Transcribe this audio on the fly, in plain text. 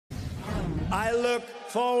I look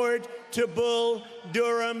forward to Bull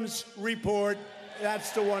Durham's report.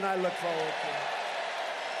 That's the one I look forward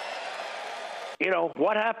to. You know,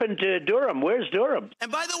 what happened to Durham? Where's Durham?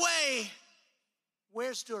 And by the way,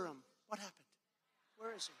 where's Durham? What happened?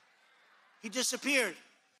 Where is he? He disappeared.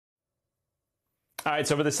 All right,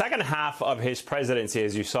 so for the second half of his presidency,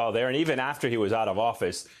 as you saw there, and even after he was out of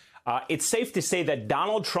office, it's safe to say that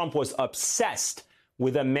Donald Trump was obsessed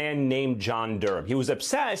with a man named John Durham. He was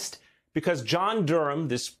obsessed because John Durham,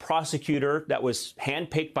 this prosecutor that was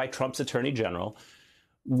handpicked by Trump's attorney general,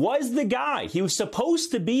 was the guy. He was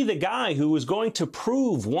supposed to be the guy who was going to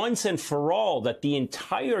prove once and for all that the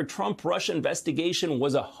entire Trump-Russia investigation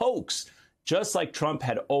was a hoax, just like Trump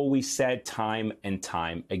had always said time and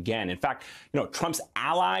time again. In fact, Trump's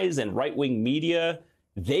allies and right-wing media,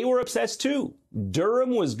 they were obsessed too.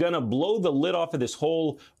 Durham was going to blow the lid off of this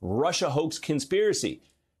whole Russia hoax conspiracy.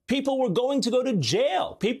 People were going to go to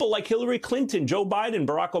jail. People like Hillary Clinton, Joe Biden,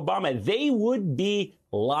 Barack Obama, they would be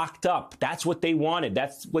locked up. That's what they wanted.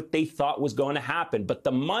 That's what they thought was going to happen. But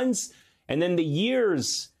the months and then the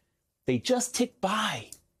years, they just ticked by.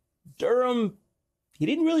 Durham, he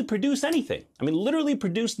didn't really produce anything. I mean, literally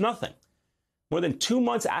produced nothing. More than 2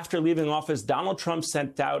 months after leaving office, Donald Trump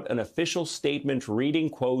sent out an official statement reading,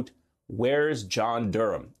 quote, "Where's John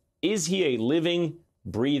Durham? Is he a living,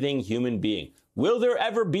 breathing human being? Will there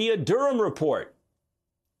ever be a Durham report?"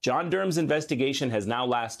 John Durham's investigation has now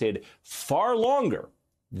lasted far longer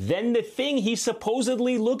than the thing he's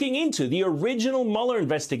supposedly looking into, the original Mueller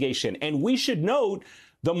investigation. And we should note,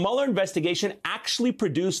 the Mueller investigation actually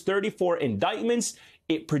produced 34 indictments.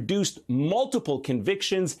 It produced multiple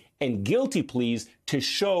convictions and guilty pleas to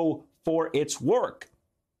show for its work.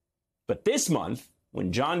 But this month,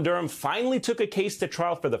 when John Durham finally took a case to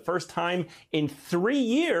trial for the first time in 3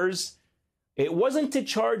 years, it wasn't to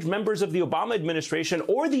charge members of the Obama administration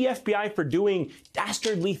or the FBI for doing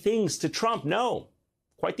dastardly things to Trump. No,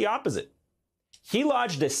 quite the opposite. He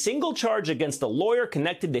lodged a single charge against a lawyer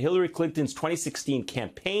connected to Hillary Clinton's 2016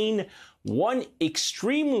 campaign, one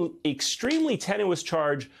extremely tenuous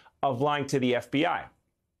charge of lying to the FBI.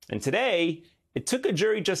 And today, it took a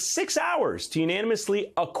jury just 6 hours to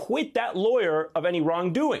unanimously acquit that lawyer of any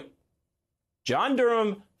wrongdoing. John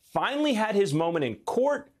Durham finally had his moment in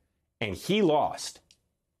court, and he lost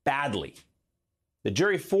badly. The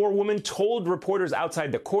jury forewoman told reporters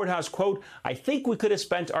outside the courthouse, quote, "I think we could have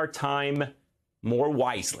spent our time more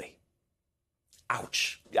wisely."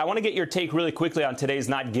 Ouch. I want to get your take really quickly on today's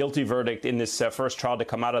not guilty verdict in this first trial to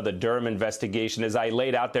come out of the Durham investigation. As I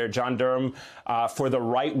laid out there, John Durham, for the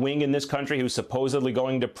right wing in this country, who's supposedly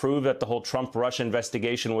going to prove that the whole Trump-Russia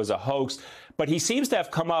investigation was a hoax, but he seems to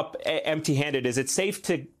have come up empty-handed. Is it safe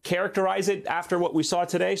to characterize it after what we saw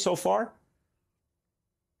today so far?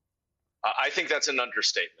 I think that's an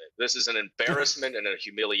understatement. This is an embarrassment and a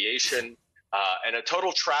humiliation. And a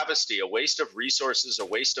total travesty, a waste of resources, a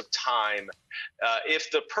waste of time.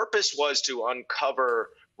 If the purpose was to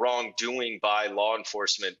uncover wrongdoing by law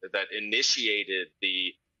enforcement that initiated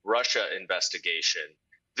the Russia investigation,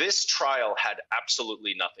 this trial had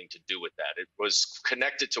absolutely nothing to do with that. It was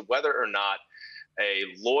connected to whether or not a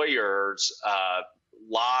lawyer's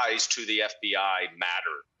lies to the FBI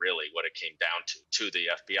mattered, really, what it came down to the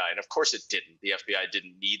FBI. And of course it didn't. The FBI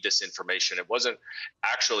didn't need this information. It wasn't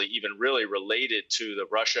actually even really related to the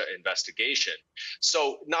Russia investigation.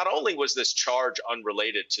 So not only was this charge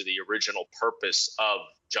unrelated to the original purpose of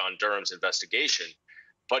John Durham's investigation,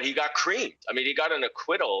 but he got creamed. I mean, he got an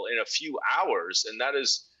acquittal in a few hours, and that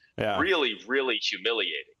is really, really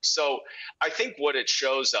humiliating. So I think what it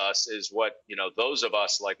shows us is what, those of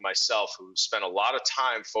us like myself who spent a lot of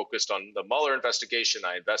time focused on the Mueller investigation.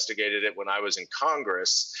 I investigated it when I was in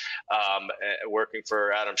Congress, working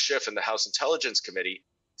for Adam Schiff in the House Intelligence Committee.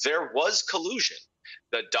 There was collusion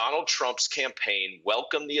that Donald Trump's campaign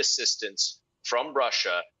welcomed the assistance from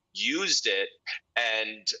Russia, used it,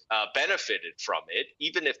 and benefited from it.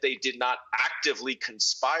 Even if they did not actively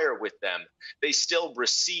conspire with them, they still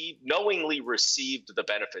knowingly received the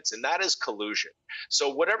benefits, and that is collusion. So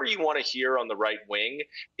whatever you want to hear on the right wing,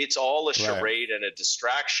 it's all a charade and a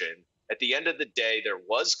distraction. At the end of the day, there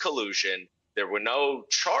was collusion. There were no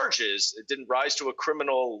charges. It didn't rise to a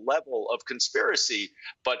criminal level of conspiracy,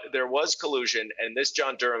 but there was collusion, and this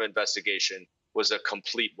John Durham investigation was a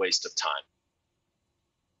complete waste of time.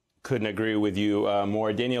 Couldn't agree with you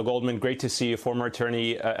more. Daniel Goldman, great to see you, former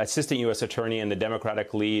attorney, assistant U.S. attorney and the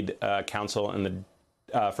Democratic lead counsel in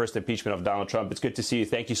the first impeachment of Donald Trump. It's good to see you.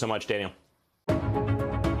 Thank you so much, Daniel.